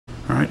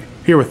All right,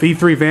 here with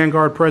E3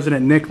 Vanguard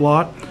President Nick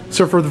Lott.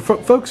 So for the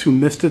folks who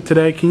missed it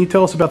today, can you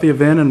tell us about the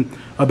event and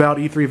about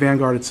E3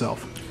 Vanguard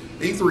itself?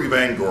 E3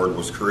 Vanguard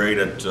was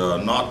created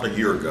not a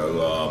year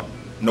ago,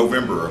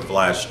 November of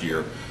last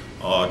year,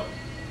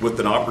 with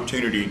an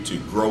opportunity to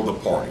grow the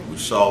party. We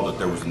saw that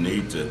there was a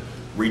need to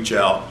reach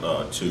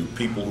out to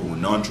people who were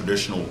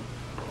non-traditional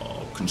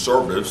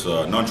conservatives,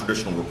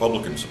 non-traditional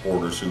Republican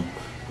supporters who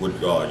would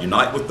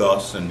unite with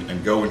us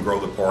and go and grow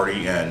the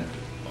party. And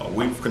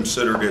we've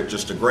considered it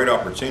just a great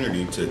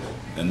opportunity to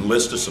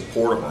enlist the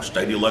support of our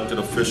state elected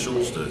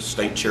officials, the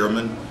state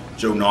chairman,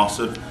 Joe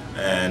Nosset,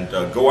 and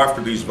go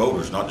after these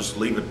voters, not just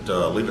leave it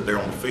there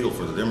on the field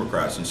for the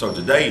Democrats. And so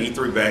today,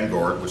 E3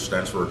 Vanguard, which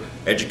stands for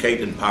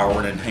Educate, Empower,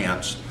 and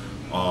Enhance,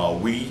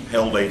 we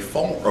held a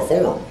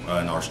forum,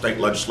 and our state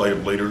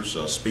legislative leaders,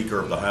 Speaker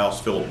of the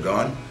House, Philip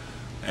Gunn,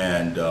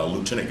 and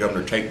Lieutenant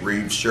Governor Tate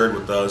Reeves shared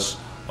with us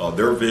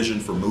their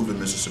vision for moving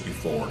Mississippi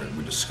forward. And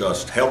we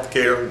discussed health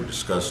care, we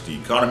discussed the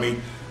economy,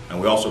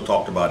 and we also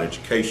talked about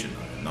education.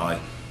 And I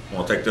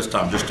want to take this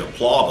time just to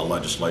applaud the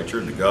legislature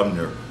and the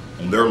governor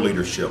on their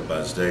leadership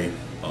as they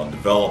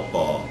develop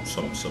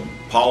some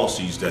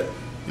policies that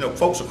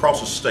folks across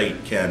the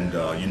state can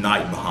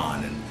unite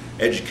behind. And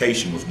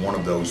education was one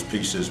of those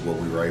pieces where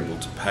we were able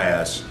to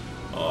pass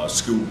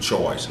school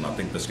choice, and I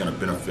think that's going to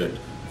benefit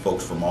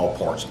folks from all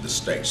parts of the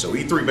state. So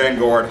E3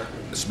 Vanguard,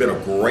 it's been a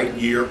great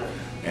year,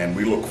 and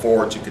we look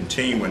forward to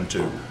continuing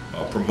to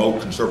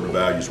promote conservative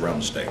values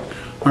around the state.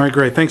 All right,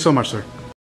 great. Thanks so much, sir.